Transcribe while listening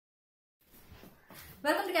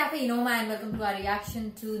Welcome to CAFE ENOMA and welcome to our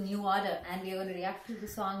reaction to New Order, and we are going to react to the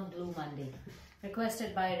song Blue Monday,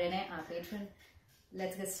 requested by Rene, our patron.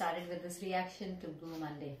 Let's get started with this reaction to Blue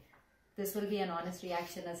Monday. This will be an honest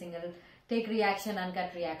reaction, a single take reaction,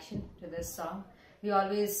 uncut reaction to this song. We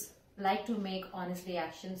always like to make honest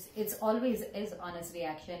reactions. It's always is honest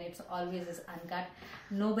reaction. It's always is uncut.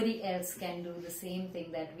 Nobody else can do the same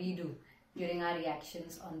thing that we do during our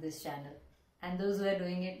reactions on this channel. And those who are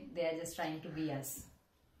doing it, they are just trying to be us.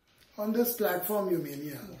 On this platform, you mean,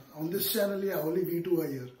 yeah. On this channel, yeah, only we two are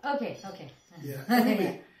here. Okay. Yeah.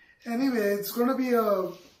 Anyway, it's going to be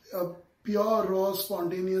a pure, raw,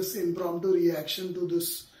 spontaneous, impromptu reaction to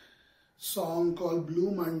this song called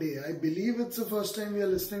Blue Monday. I believe it's the first time we are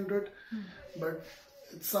listening to it, but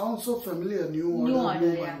it sounds so familiar. New Order,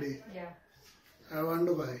 Blue Monday. Yeah. I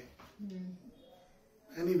wonder why.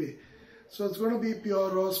 Anyway, so it's going to be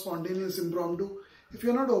pure, raw, spontaneous, impromptu. If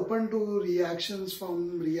you're not open to reactions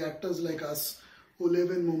from reactors like us who live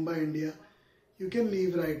in Mumbai, India, you can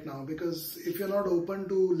leave right now, because if you're not open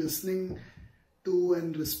to listening to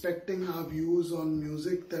and respecting our views on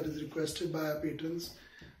music that is requested by our patrons,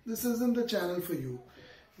 this isn't the channel for you.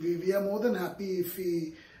 We are more than happy if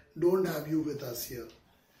we don't have you with us here.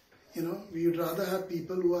 You know, we would rather have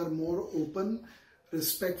people who are more open,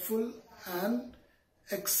 respectful and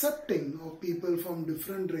accepting of people from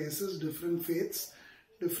different races, different faiths,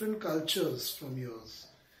 different cultures from yours.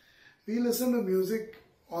 We listen to music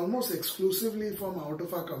almost exclusively from out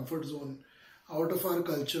of our comfort zone, out of our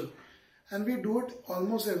culture, and we do it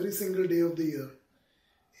almost every single day of the year.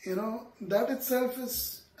 You know, that itself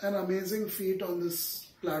is an amazing feat on this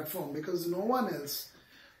platform, because no one else,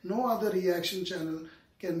 no other reaction channel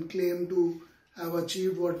can claim to have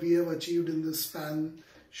achieved what we have achieved in this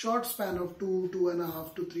short span of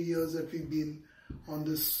 2.5 to 3 years that we've been on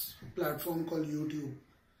this platform called YouTube.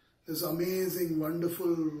 This amazing,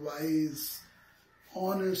 wonderful, wise,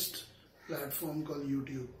 honest platform called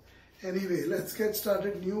YouTube. Anyway, let's get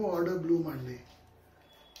started. New Order, Blue Monday.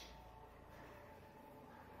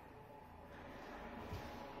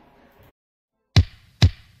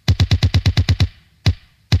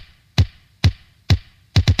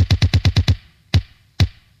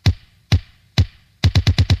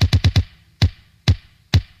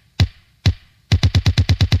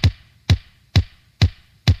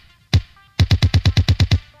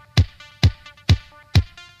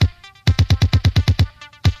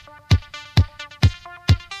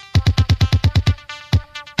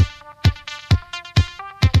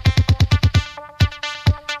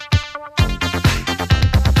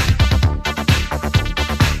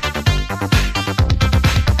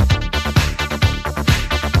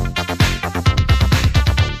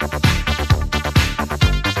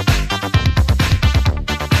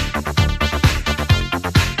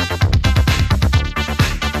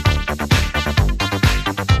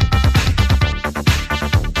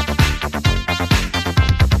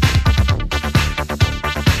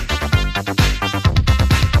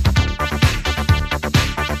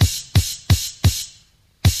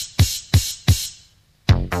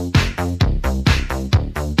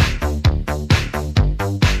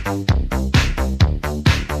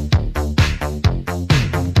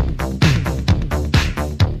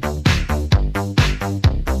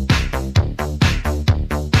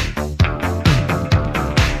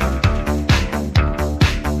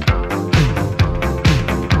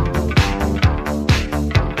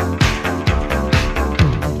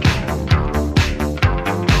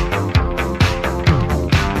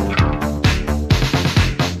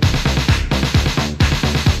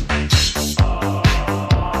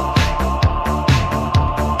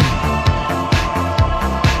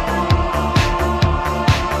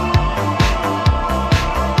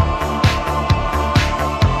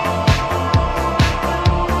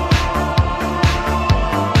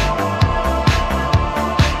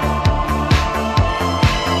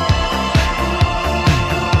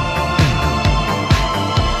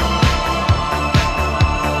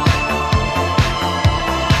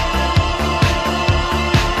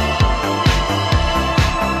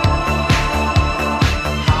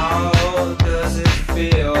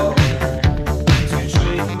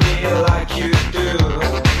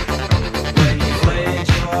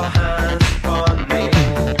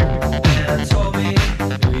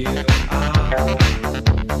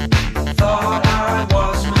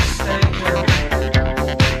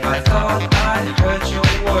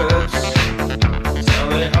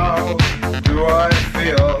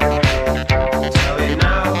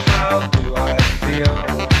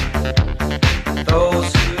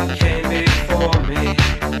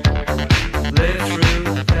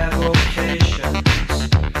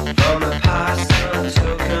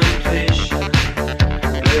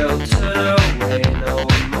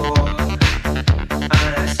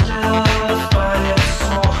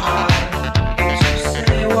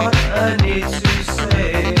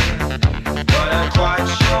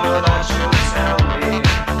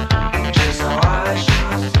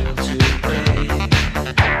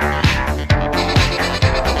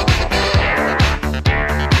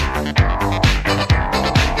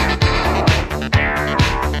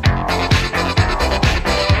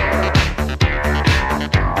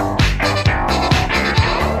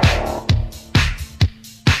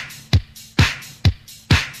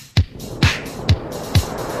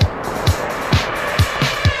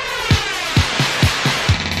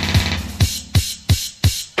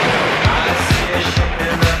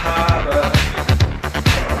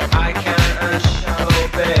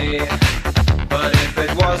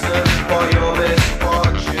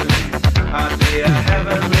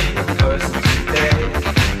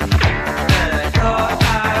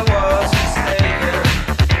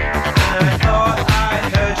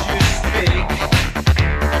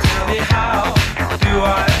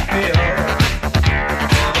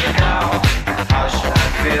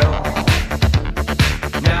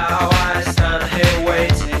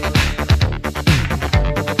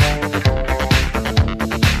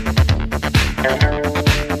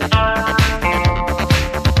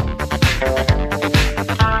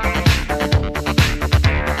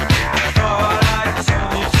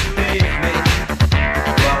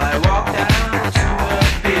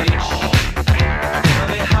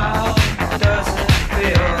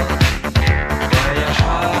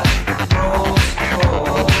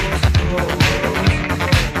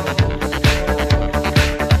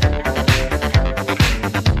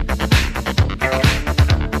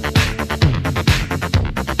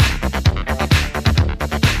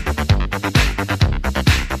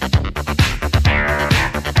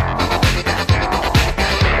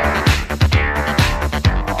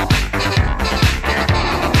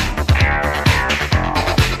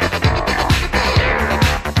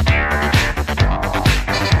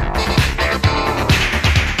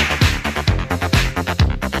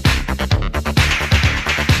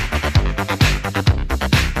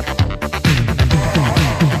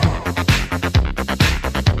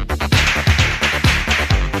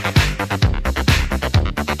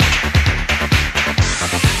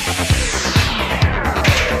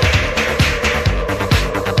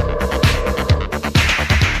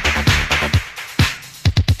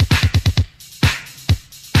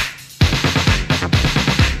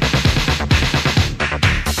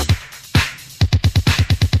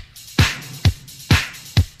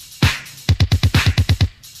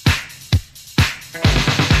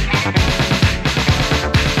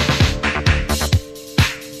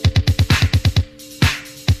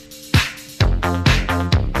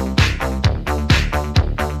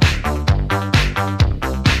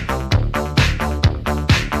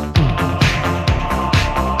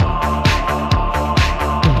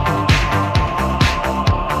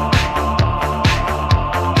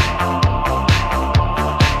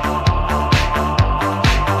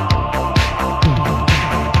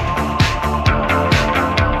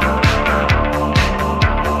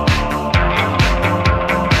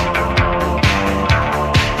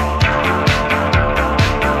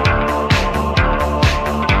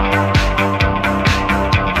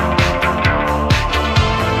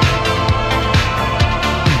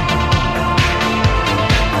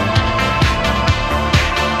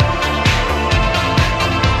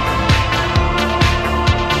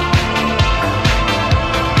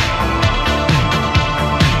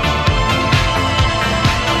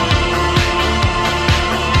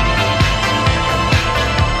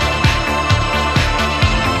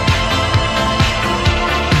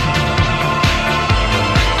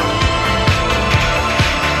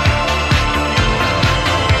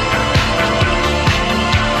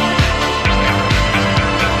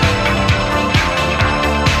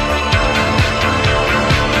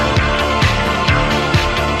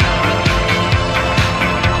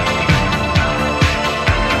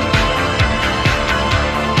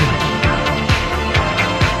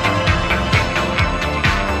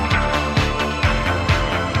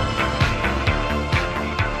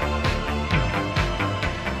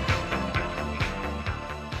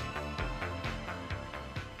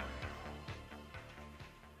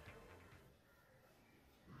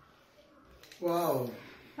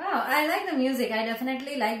 music. I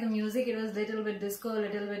definitely like the music. It was little bit disco,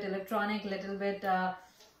 little bit electronic, little bit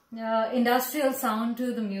industrial sound to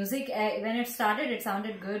the music. When it started, it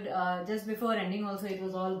sounded good. Just before ending also, it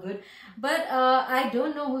was all good. But I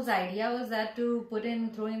don't know whose idea was that to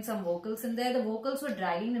throw in some vocals in there. The vocals were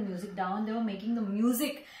dragging the music down. They were making the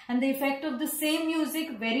music and the effect of the same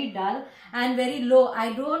music very dull and very low.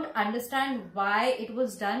 I don't understand why it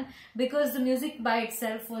was done, because the music by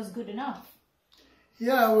itself was good enough.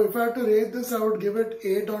 Yeah, if I had to rate this, I would give it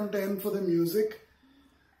 8 on 10 for the music.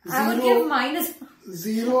 I would give minus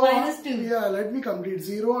 0. minus 2. Yeah, let me complete.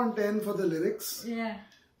 0 on 10 for the lyrics. Yeah.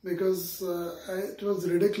 Because it was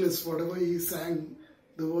ridiculous. Whatever he sang,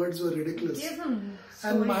 the words were ridiculous. Give him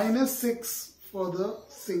and minus 6 for the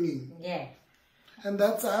singing. Yeah. And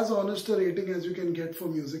that's as honest a rating as you can get for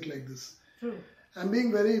music like this. True. I'm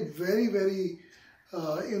being very, very, very,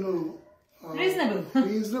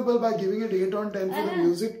 reasonable by giving it 8 on 10 for the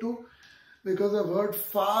music too. Because I've heard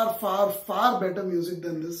far, far, far better music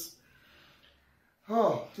than this.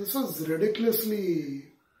 Oh, this was ridiculously,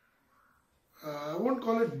 I won't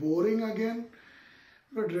call it boring again,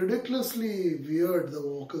 but ridiculously weird, the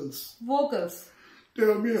vocals. Vocals.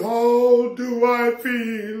 Tell me, how do I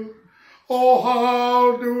feel? Oh,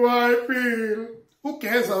 how do I feel? Who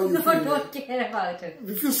cares how you feel? No, don't care about it.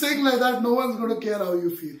 If you sing like that, no one's going to care how you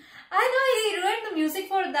feel. I know, he ruined the music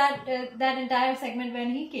for that entire segment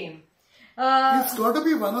when he came. It's got to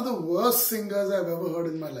be one of the worst singers I've ever heard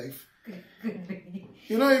in my life. Could be.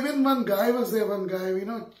 Even one guy was there,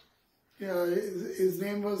 his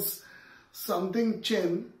name was something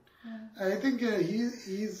Chen. I think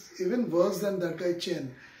he's even worse than that guy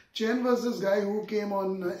Chen. Chen was this guy who came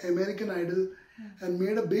on American Idol and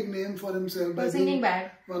made a big name for himself by being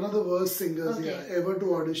one of the worst singers ever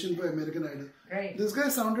to audition for American Idol. Right. This guy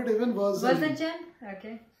sounded even worse than Chen?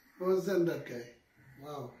 Okay. Worse than that guy.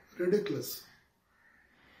 Wow. Ridiculous.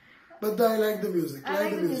 But I like the music. I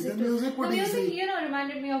like the music. The music easy.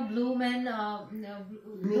 reminded me of Blue Men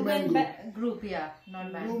Group. Yeah,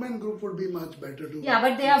 not bad. Blue Men Group would be much better too. Yeah,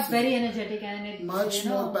 but they are very energetic and much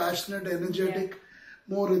more passionate, energetic,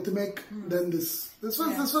 more rhythmic than this. This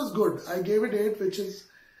was good. I gave it 8, which is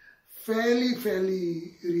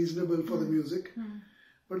fairly reasonable for the music.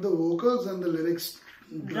 But the vocals and the lyrics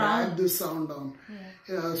drag this sound down,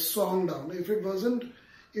 song down. If it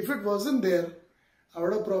wasn't there, I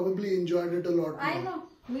would have probably enjoyed it a lot more. I know,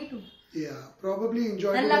 me too. Yeah, probably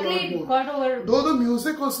enjoyed and it a lot more. And luckily it got over. Though the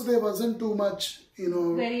music also, there wasn't too much,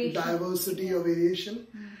 diversity or variation.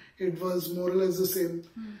 It was more or less the same,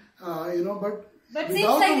 But seems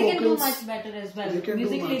like they can do much better as well.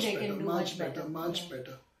 Musically they can do much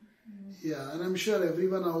better. Yeah, and I'm sure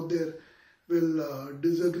everyone out there will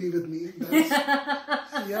disagree with me.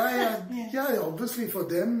 Obviously for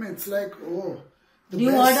them it's like,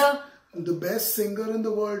 the best singer in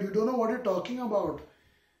the world. You don't know what you're talking about.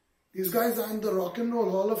 These guys are in the Rock and Roll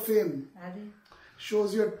Hall of Fame. Are they?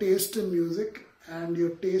 Shows your taste in music and your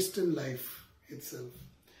taste in life itself.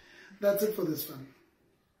 That's it for this one.